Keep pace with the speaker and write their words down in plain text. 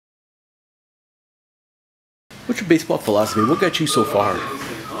What's your baseball philosophy? What got you so far?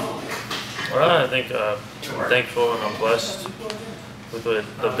 Well, I think I'm thankful and I'm blessed with the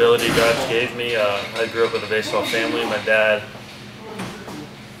ability God gave me. I grew up with a baseball family. My dad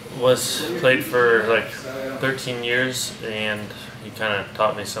played for like 13 years, and he kind of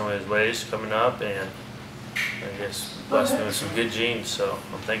taught me some of his ways coming up, and I guess blessed me with some good genes. So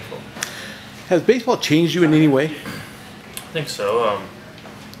I'm thankful. Has baseball changed you in any way? I think so.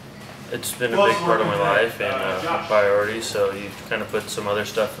 It's been a big part of my life and a priority, so you kind of put some other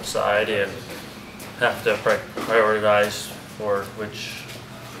stuff aside and have to prioritize for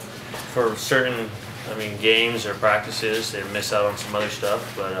certain, games or practices, they miss out on some other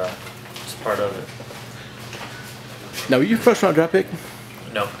stuff, but it's part of it. Now, were you a first round draft pick?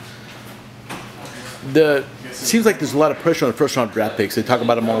 No. Seems like there's a lot of pressure on the first round draft picks. They talk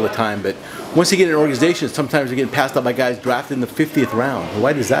about them all the time, but once you get in an organization, sometimes they're getting passed up by guys drafted in the 50th round.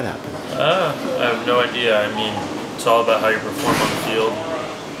 Why does that happen? I have no idea. It's all about how you perform on the field.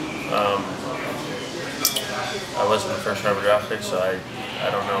 I wasn't a first round draft pick, so I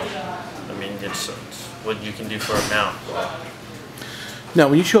don't know. It's what you can do for it now. Now,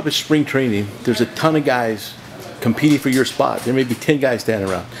 when you show up at spring training, there's a ton of guys competing for your spot. There may be 10 guys standing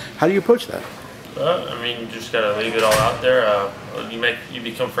around. How do you approach that? You just gotta leave it all out there. You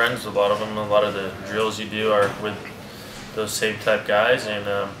become friends with a lot of them. A lot of the drills you do are with those same type guys, and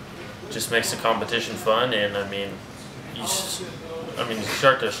just makes the competition fun. And you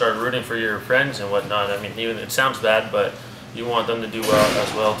start rooting for your friends and whatnot. Even it sounds bad, but you want them to do well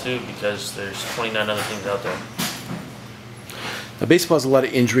as well too, because there's 29 other teams out there. Now, baseball has a lot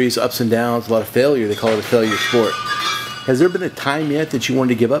of injuries, ups and downs, a lot of failure. They call it a failure sport. Has there been a time yet that you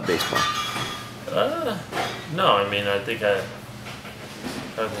wanted to give up baseball? No. I think I've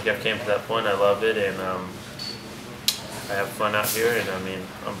came to that point. I love it, and I have fun out here, and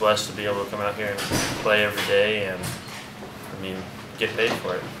I'm blessed to be able to come out here and play every day, and get paid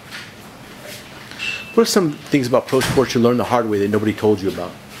for it. What are some things about pro sports you learned the hard way that nobody told you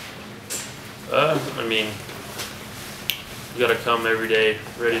about? You got to come every day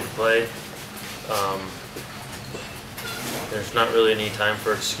ready to play. There's not really any time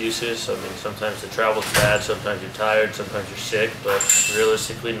for excuses. Sometimes the travel's bad, sometimes you're tired, sometimes you're sick, but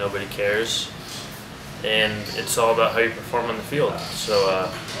realistically, nobody cares. And it's all about how you perform on the field. So,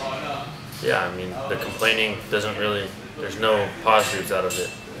 the complaining doesn't really, there's no positives out of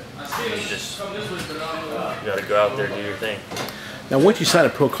it. You got to go out there and do your thing. Now, once you sign a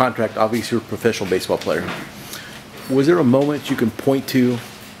pro contract, obviously you're a professional baseball player. Was there a moment you can point to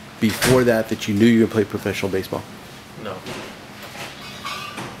before that you knew you were going to play professional baseball? No.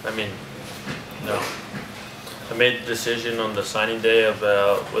 No. I made the decision on the signing day with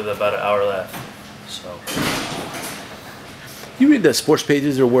about an hour left. So. You read the sports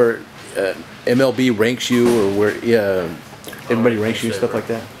pages or where MLB ranks you, or where everybody ranks you and stuff like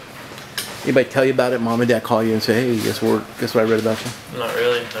that? Anybody tell you about it? Mom and dad call you and say, "Hey, guess what I read about you?" Not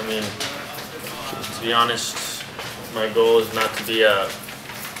really. To be honest, my goal is not to be a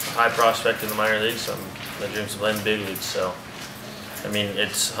high prospect in the minor leagues. My dream's to play in the big leagues. So,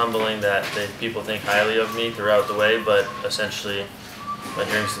 it's humbling that people think highly of me throughout the way, but essentially, my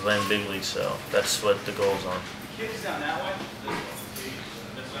dream's to play in the big leagues. So that's what the goal's on.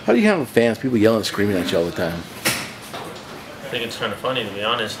 How do you handle fans? People yelling and screaming at you all the time. I think it's kind of funny, to be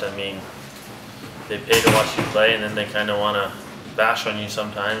honest. They pay to watch you play, and then they kind of want to bash on you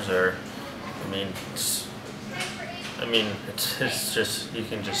sometimes, or, it's just, you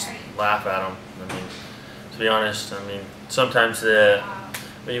can just laugh at them. To be honest, sometimes when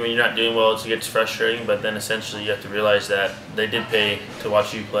you're not doing well, it gets frustrating, but then essentially you have to realize that they did pay to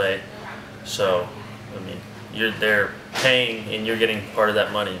watch you play. So, they're paying, and you're getting part of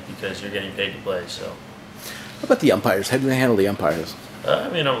that money because you're getting paid to play. So. How about the umpires? How do they handle the umpires?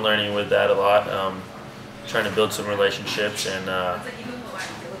 I'm learning with that a lot. Trying to build some relationships, and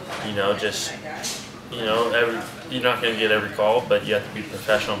you're not going to get every call, but you have to be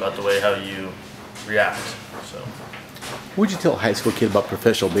professional about the way how you react. So. What would you tell a high school kid about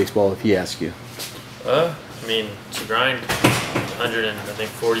professional baseball if he asked you? It's a grind.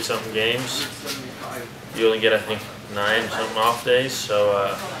 140 something games. You only get 9 something off days,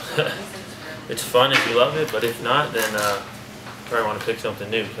 so it's fun if you love it. But if not, then probably want to pick something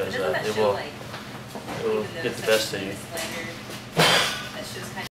new, because it will get the best of you.